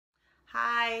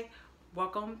Hi,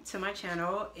 welcome to my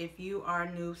channel. If you are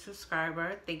a new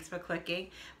subscriber, thanks for clicking.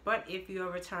 But if you're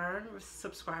a return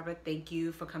subscriber, thank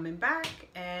you for coming back.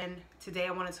 And today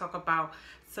I want to talk about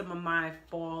some of my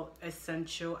fall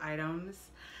essential items,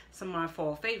 some of my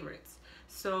fall favorites.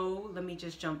 So let me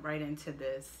just jump right into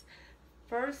this.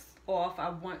 First off, I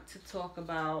want to talk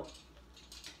about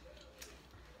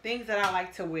things that I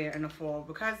like to wear in the fall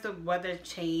because the weather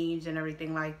changed and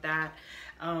everything like that.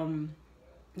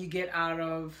 You get out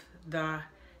of the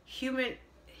humid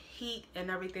heat and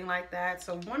everything like that.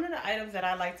 So one of the items that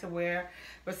I like to wear,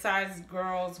 besides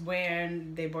girls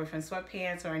wearing their boyfriend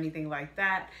sweatpants or anything like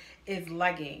that, is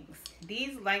leggings.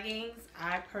 These leggings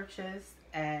I purchased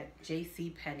at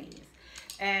J.C.Pennys.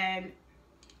 And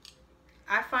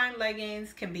I find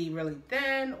leggings can be really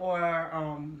thin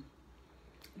or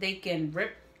they can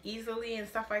rip easily and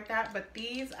stuff like that. But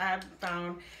these I've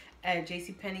found at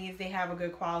J.C.Pennys, they have a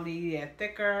good quality. They're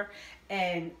thicker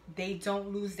and they don't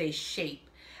lose their shape.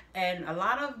 And a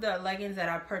lot of the leggings that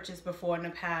I purchased before in the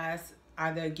past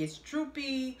either gets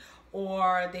droopy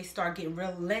or they start getting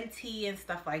real linty and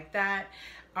stuff like that.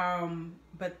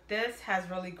 But this has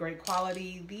really great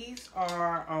quality. These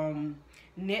are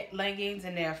knit leggings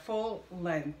and they're full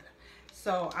length.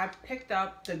 So I picked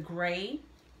up the gray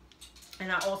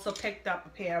and I also picked up a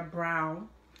pair of brown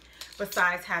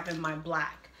besides having my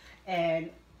black. And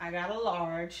I got a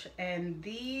large, and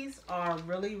these are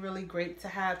really great to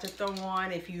have to throw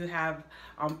on if you have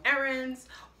errands,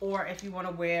 or if you want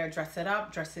to dress it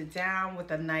up, dress it down with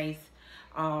a nice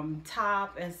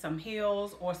top and some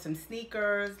heels or some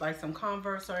sneakers like some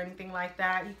Converse or anything like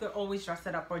that. You could always dress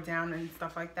it up or down and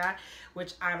stuff like that,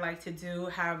 which I like to do,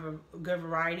 have a good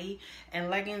variety. And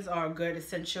leggings are a good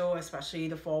essential, especially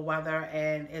the fall weather,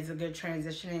 and it's a good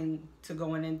transitioning to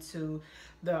going into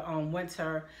the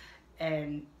winter.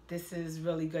 And this is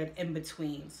really good in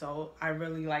between. So I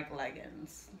really like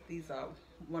leggings. These are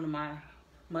one of my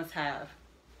must-have.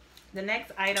 The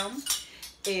next item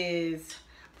is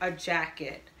a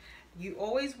jacket. You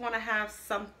always want to have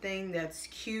something that's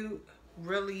cute,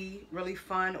 really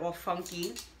fun or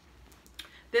funky.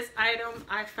 This item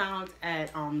I found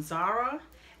at Zara.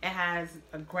 It has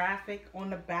a graphic on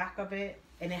the back of it,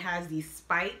 and it has these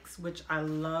spikes, which I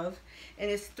love. And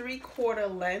it's 3/4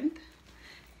 length,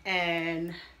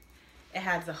 and it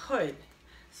has a hood.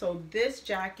 So this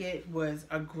jacket was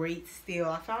a great steal.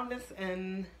 I found this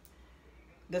in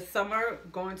the summer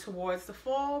going towards the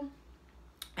fall,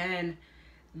 and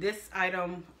this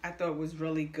item I thought was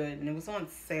really good, and it was on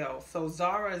sale. So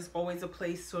Zara is always a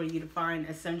place for you to find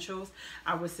essentials.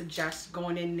 I would suggest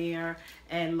going in there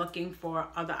and looking for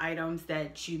other items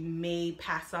that you may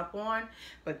pass up on,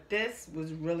 but this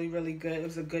was really good. It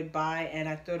was a good buy, and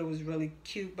I thought it was really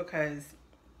cute because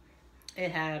it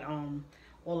had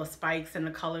all the spikes and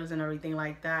the colors and everything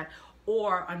like that.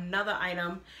 Or another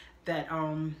item that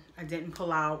I didn't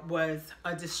pull out was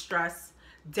a distressed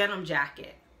denim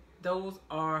jacket. Those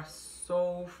are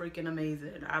so freaking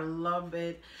amazing. I love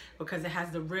it because it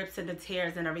has the rips and the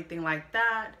tears and everything like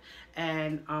that.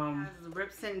 And it has the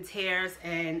rips and tears,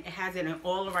 and it has it in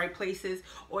all the right places.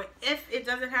 Or if it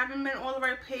doesn't have them in all the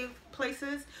right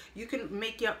places, you can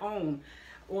make your own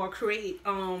or create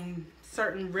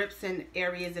certain rips and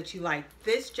areas that you like.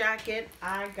 This jacket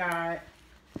I got,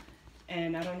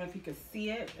 and I don't know if you can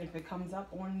see it, if it comes up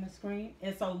on the screen.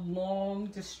 It's a long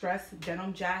distressed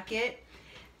denim jacket,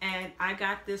 and I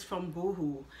got this from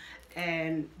Boohoo.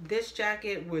 And this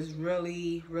jacket was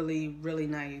really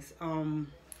nice.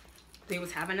 They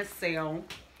was having a sale,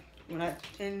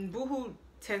 and Boohoo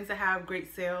tends to have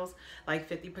great sales, like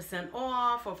 50%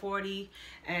 off or 40.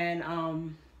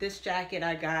 And this jacket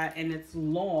I got, and it's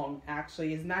long.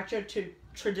 Actually, it's not your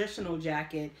traditional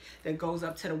jacket that goes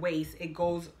up to the waist. It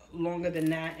goes longer than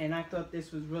that, and I thought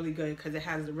this was really good because it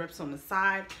has the rips on the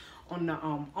side, on the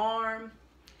arm,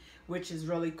 which is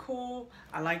really cool.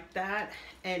 I like that.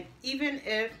 And even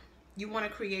if you want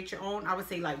to create your own, I would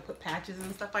say like put patches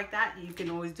and stuff like that, you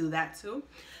can always do that too.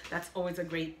 That's always a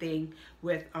great thing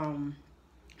with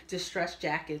distressed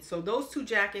jackets. So those two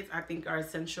jackets I think are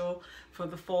essential for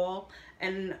the fall.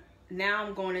 And now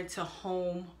I'm going into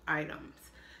home items.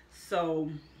 So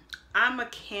I'm a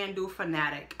candle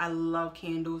fanatic. I love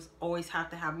candles. Always have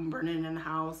to have them burning in the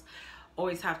house.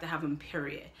 Always have to have them,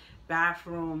 period.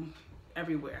 Bathroom,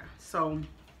 everywhere. So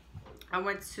I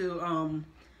went to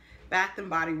Bath and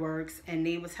Body Works, and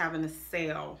they was having a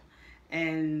sale.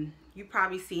 And you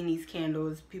probably seen these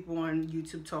candles. People on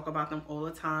YouTube talk about them all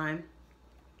the time.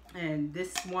 And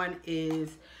this one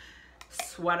is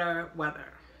Sweater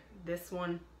Weather. This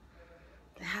one,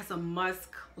 it has a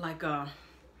musk, like a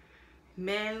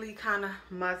manly kind of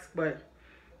musk, but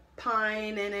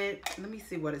pine in it. Let me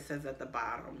see what it says at the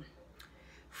bottom.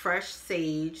 Fresh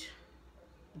sage,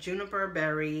 juniper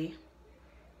berry,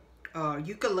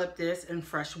 eucalyptus, and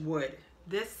fresh wood.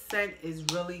 This scent is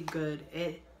really good.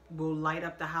 It will light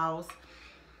up the house.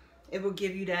 It will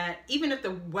give you that, even if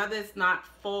the weather's not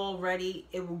fall ready,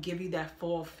 it will give you that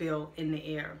fall feel in the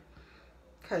air.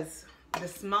 Because the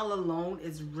smell alone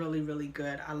is really, really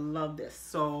good. I love this.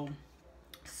 So,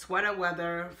 Sweater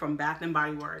Weather from Bath and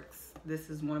Body Works. This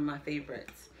is one of my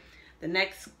favorites. The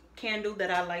next candle that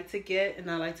I like to get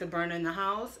and I like to burn in the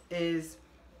house is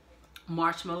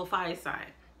Marshmallow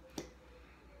Fireside.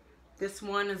 This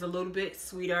one is a little bit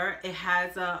sweeter. It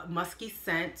has a musky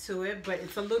scent to it, but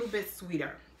it's a little bit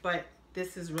sweeter. But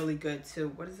this is really good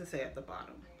too. What does it say at the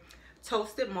bottom?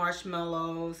 Toasted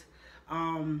marshmallows,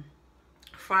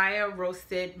 fire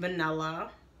roasted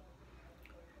vanilla,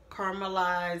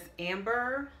 caramelized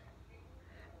amber,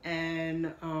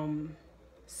 and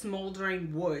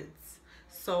smoldering woods.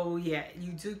 So yeah,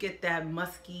 you do get that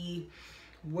musky,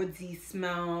 woodsy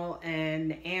smell, and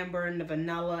the amber and the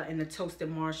vanilla and the toasted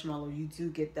marshmallow. You do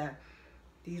get that.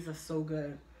 These are so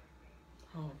good.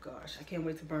 Oh gosh, I can't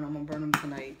wait to burn them. I'm gonna burn them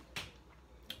tonight.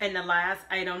 And the last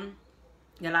item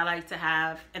that I like to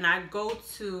have, and I go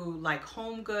to like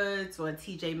Home Goods or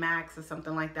TJ Maxx or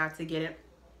something like that to get it,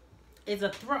 is a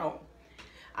throw.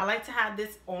 I like to have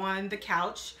this on the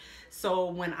couch. So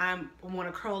when I want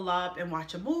to curl up and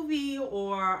watch a movie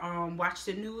or watch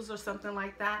the news or something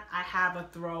like that, I have a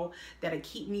throw that'll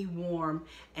keep me warm.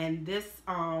 And this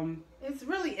is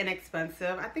really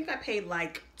inexpensive. I think I paid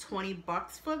like 20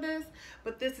 bucks for this,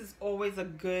 but this is always a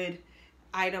good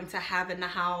item to have in the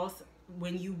house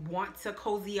when you want to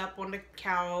cozy up on the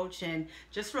couch and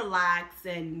just relax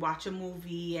and watch a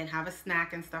movie and have a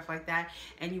snack and stuff like that,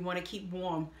 and you want to keep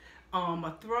warm.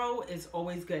 A throw is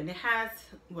always good. And it has,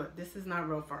 look, this is not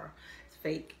real fur, it's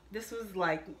fake. This was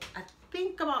like, I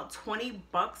think about 20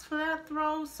 bucks for that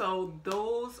throw. So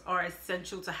those are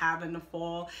essential to have in the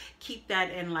fall. Keep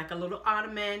that in like a little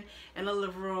ottoman in the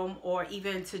living room, or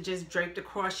even to just drape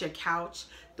across your couch.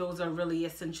 Those are really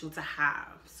essential to have.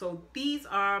 So these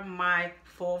are my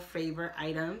 4 favorite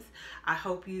items. I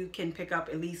hope you can pick up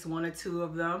at least 1 or 2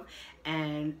 of them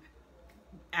and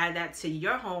add that to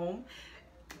your home.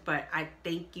 But I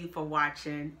thank you for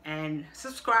watching, and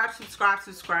subscribe,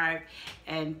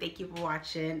 and thank you for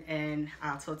watching, and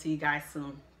I'll talk to you guys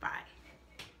soon.